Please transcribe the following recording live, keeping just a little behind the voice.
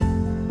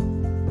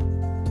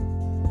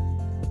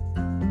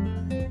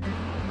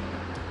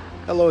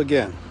Hello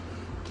again.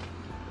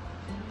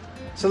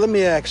 So let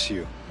me ask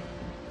you,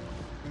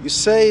 you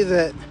say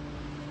that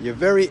you're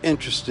very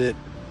interested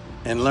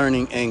in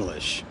learning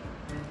English.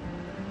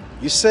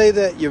 You say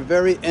that you're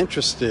very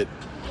interested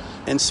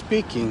in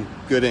speaking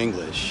good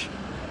English.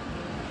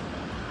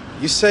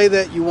 You say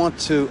that you want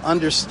to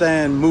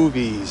understand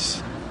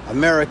movies,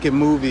 American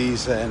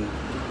movies and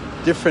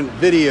different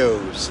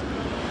videos,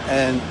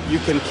 and you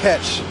can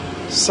catch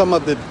some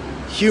of the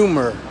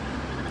humor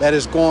that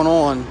is going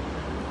on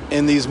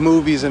in these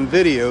movies and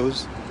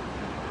videos,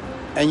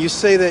 and you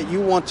say that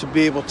you want to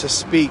be able to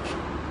speak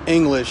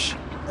English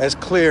as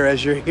clear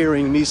as you're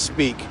hearing me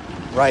speak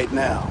right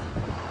now.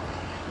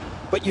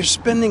 But you're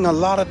spending a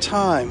lot of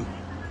time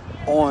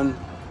on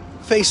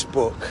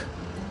Facebook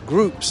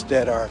groups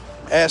that are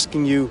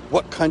asking you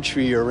what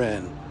country you're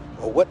in,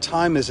 or what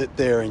time is it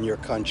there in your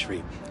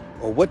country,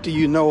 or what do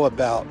you know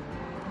about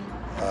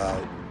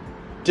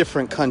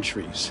different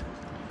countries.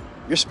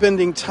 You're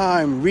spending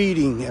time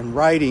reading and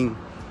writing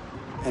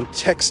and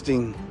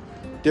texting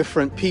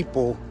different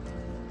people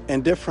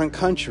in different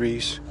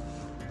countries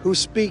who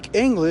speak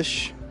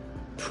English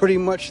pretty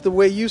much the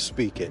way you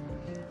speak it,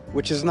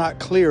 which is not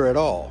clear at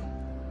all.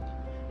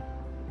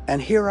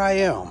 And here I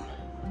am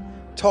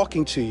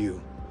talking to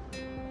you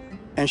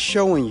and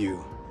showing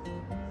you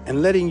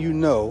and letting you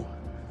know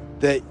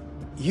that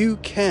you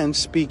can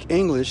speak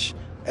English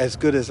as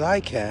good as I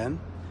can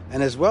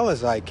and as well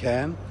as I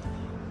can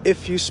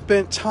if you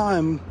spent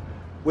time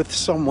with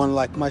someone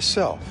like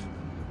myself,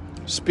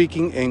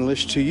 speaking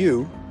English to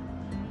you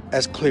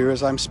as clear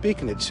as I'm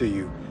speaking it to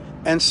you,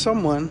 and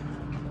someone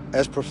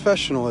as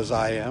professional as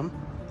I am,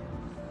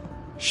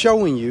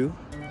 showing you,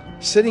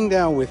 sitting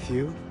down with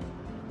you,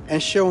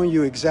 and showing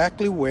you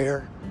exactly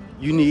where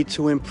you need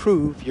to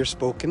improve your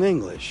spoken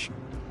English.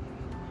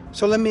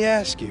 So let me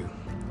ask you,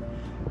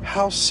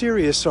 how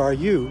serious are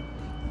you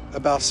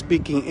about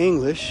speaking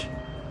English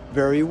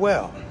very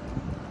well?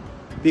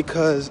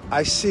 Because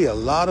I see a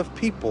lot of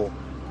people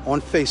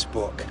on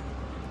Facebook.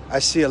 I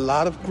see a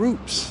lot of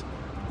groups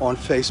on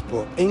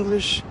Facebook,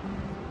 English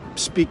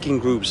speaking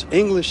groups,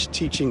 English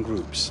teaching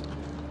groups,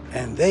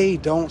 and they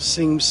don't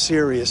seem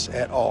serious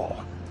at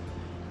all.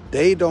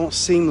 They don't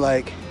seem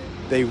like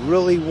they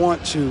really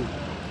want to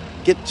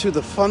get to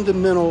the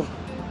fundamental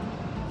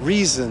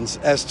reasons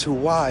as to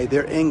why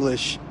their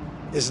English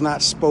is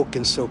not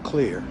spoken so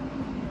clear.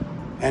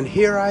 And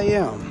here I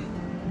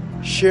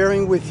am,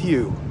 sharing with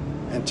you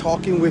and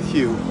talking with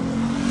you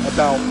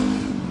about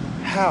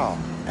how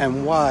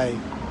and why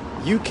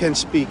you can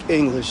speak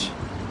English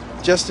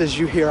just as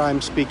you hear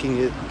I'm speaking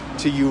it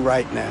to you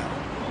right now.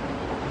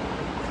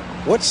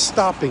 What's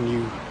stopping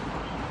you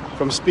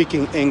from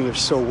speaking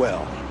English so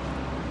well?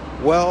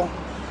 Well,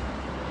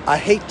 I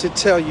hate to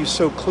tell you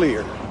so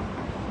clear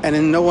and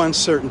in no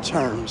uncertain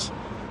terms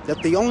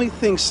that the only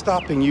thing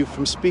stopping you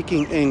from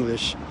speaking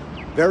English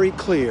very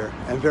clear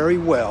and very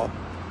well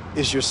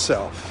is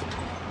yourself.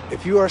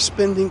 If you are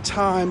spending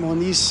time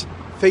on these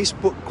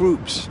Facebook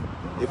groups,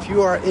 if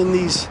you are in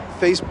these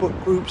Facebook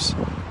groups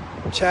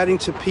chatting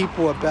to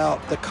people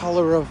about the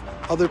color of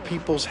other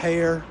people's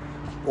hair,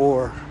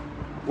 or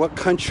what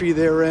country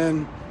they're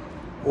in,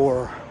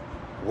 or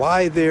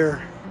why they're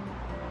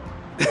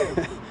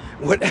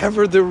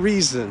whatever the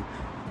reason,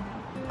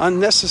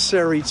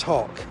 unnecessary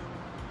talk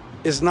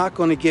is not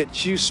going to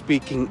get you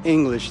speaking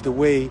English the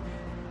way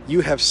you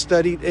have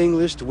studied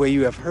English, the way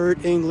you have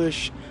heard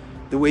English,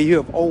 the way you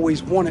have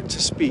always wanted to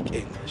speak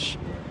English.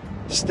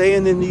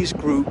 Staying in these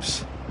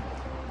groups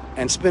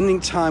and spending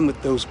time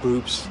with those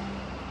groups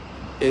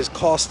is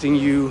costing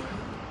you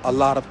a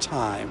lot of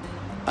time,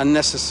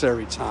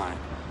 unnecessary time.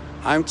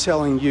 I'm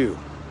telling you,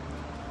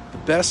 the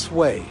best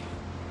way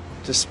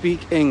to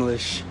speak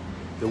English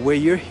the way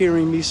you're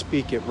hearing me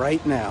speak it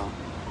right now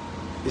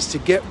is to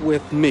get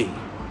with me.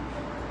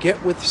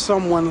 Get with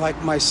someone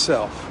like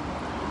myself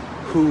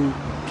who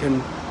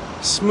can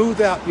smooth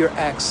out your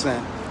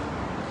accent,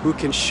 who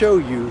can show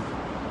you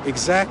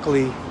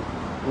exactly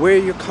where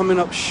you're coming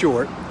up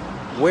short,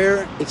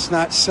 where it's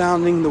not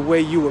sounding the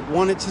way you would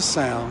want it to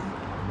sound,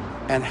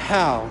 and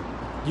how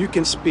you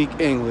can speak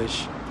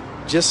English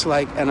just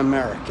like an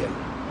American.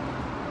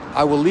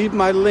 I will leave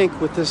my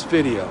link with this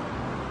video,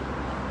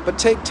 but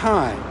take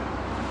time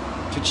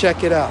to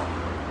check it out.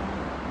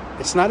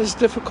 It's not as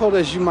difficult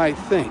as you might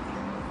think,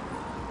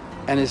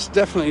 and it's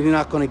definitely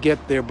not going to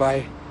get there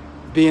by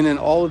being in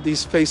all of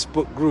these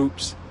Facebook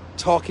groups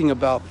talking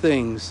about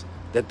things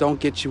that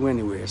don't get you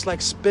anywhere. It's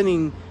like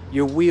spinning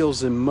your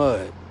wheels in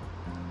mud.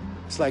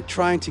 It's like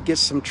trying to get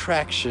some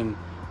traction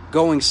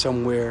going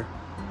somewhere,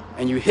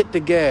 and you hit the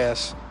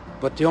gas,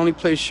 but the only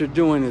place you're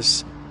doing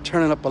is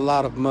turning up a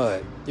lot of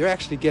mud. You're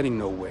actually getting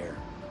nowhere.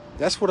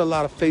 That's what a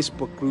lot of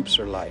Facebook groups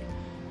are like,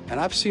 and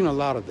I've seen a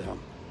lot of them.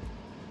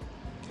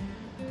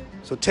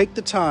 So take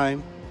the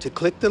time to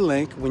click the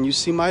link when you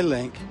see my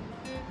link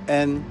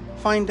and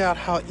find out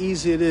how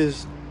easy it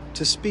is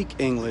to speak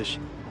English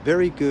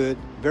very good,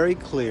 very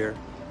clear,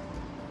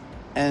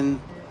 and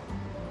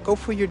go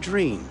for your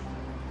dream.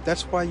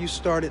 That's why you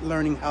started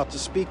learning how to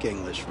speak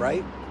English,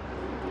 right?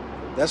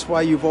 That's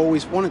why you've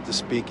always wanted to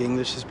speak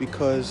English, is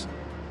because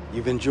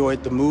you've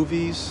enjoyed the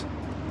movies,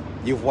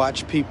 you've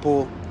watched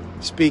people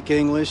speak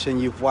English,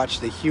 and you've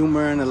watched the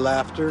humor and the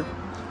laughter,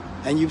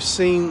 and you've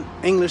seen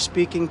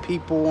English-speaking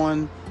people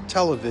on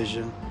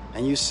television,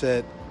 and you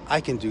said, I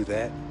can do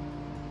that.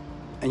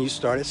 And you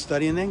started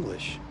studying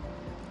English.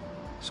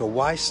 So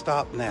why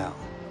stop now?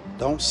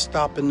 Don't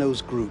stop in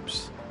those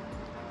groups.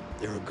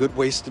 They're a good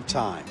waste of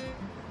time.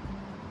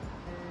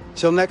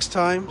 Till next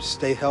time,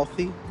 stay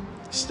healthy,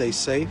 stay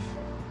safe,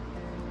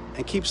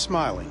 and keep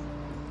smiling.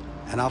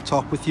 And I'll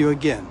talk with you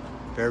again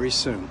very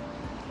soon.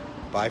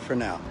 Bye for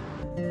now.